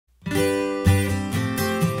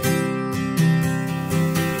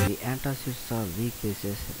antacids are weak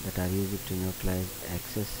bases that are used to neutralize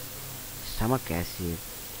excess stomach acid,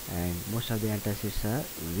 and most of the antacids are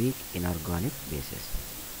weak inorganic bases.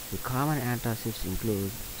 The common antacids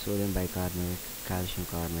include sodium bicarbonate, calcium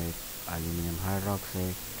carbonate, aluminum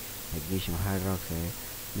hydroxide, magnesium hydroxide,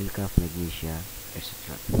 milk of magnesia,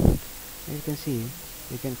 etc. As you can see,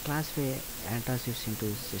 we can classify antacids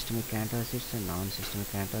into systemic antacids and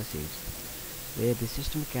non-systemic antacids, where the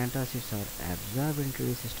systemic antacids are absorbed into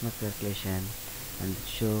the systemic circulation and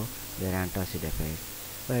show their antacid effect.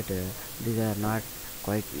 But these are not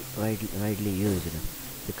quite widely used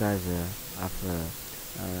because of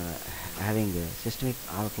having a systemic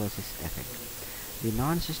alkalosis effect. The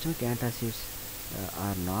non-systemic antacids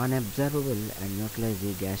are non-absorbable and neutralize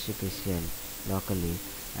the gastric acid locally,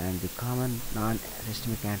 and the common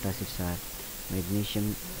non-systemic antacids are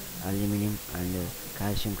magnesium, aluminum, and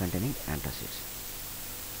calcium containing antacids.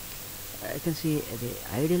 I can see the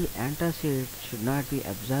ideal antacid should not be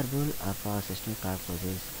absorbable for systemic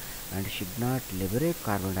alkalosis and should not liberate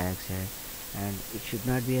carbon dioxide, and it should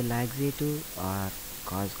not be a laxative or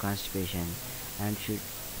cause constipation, and should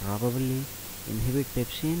probably inhibit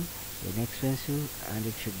pepsin, inexpensive, and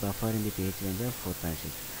it should buffer in the pH range of 4.6.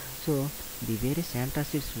 So the various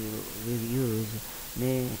antacids we use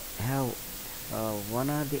may have one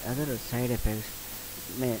or the other side effects.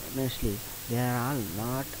 Mostly they are all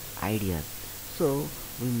not ideal, so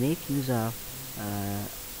we make use of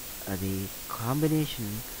the combination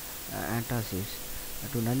antacids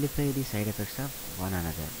to nullify the side effects of one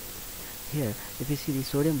another. Here, if you see, the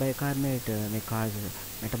sodium bicarbonate may cause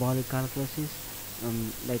metabolic alkalosis,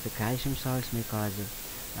 like the calcium salts may cause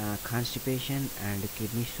constipation and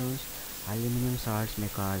kidney stones. Aluminum salts may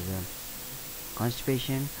cause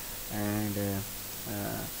constipation, and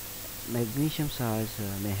magnesium salts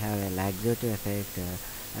may have a laxative effect,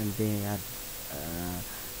 and they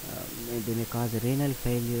may cause renal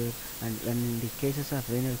failure, and in the cases of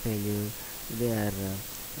renal failure they are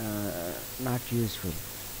not useful.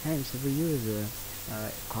 Hence we use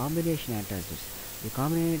combination antacids. The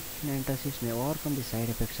combination antacids may overcome the side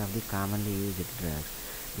effects of the commonly used drugs.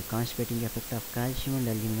 The constipating effect of calcium and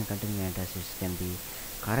aluminum containing antacids can be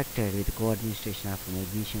corrected with co-administration of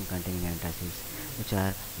magnesium containing antacids, which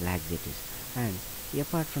are laxatives. And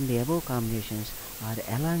apart from the above combinations, or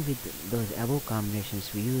along with those above combinations,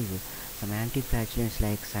 we use some antiflatulents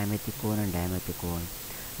like simethicone and dimethicone,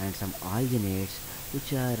 and some alginates,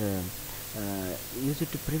 which are used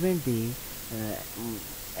to prevent the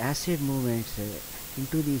acid movements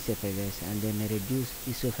into the esophagus, and they may reduce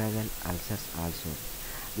esophageal ulcers also.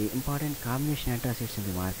 The important combination antacids in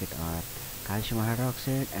the market are calcium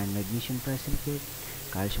hydroxide and magnesium trisilicate,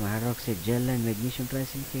 calcium hydroxide gel and magnesium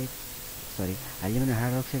trisilicate, aluminum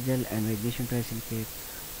hydroxide gel and magnesium trisilicate,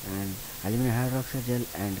 and aluminum hydroxide gel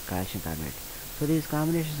and calcium carbonate. So these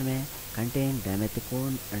combinations may contain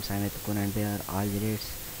dimethicone and simethicone, and they are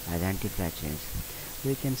alginates as antiflatulents.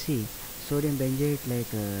 We can see sodium benzoate like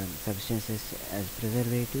substances as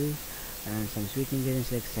preservatives, and some sweetening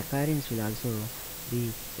agents like saccharins will also be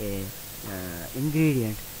a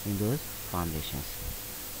ingredient in those formulations.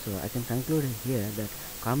 So I can conclude here that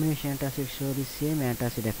combination antacids show the same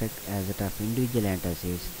antacid effect as that of individual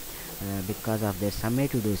antacids because of their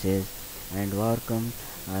summative doses, and overcome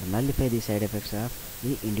or nullify the side effects of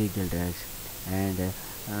the individual drugs. And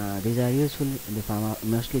these are useful in the form of,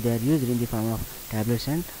 mostly they are used in the form of tablets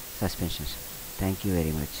and suspensions. Thank you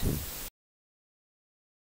very much.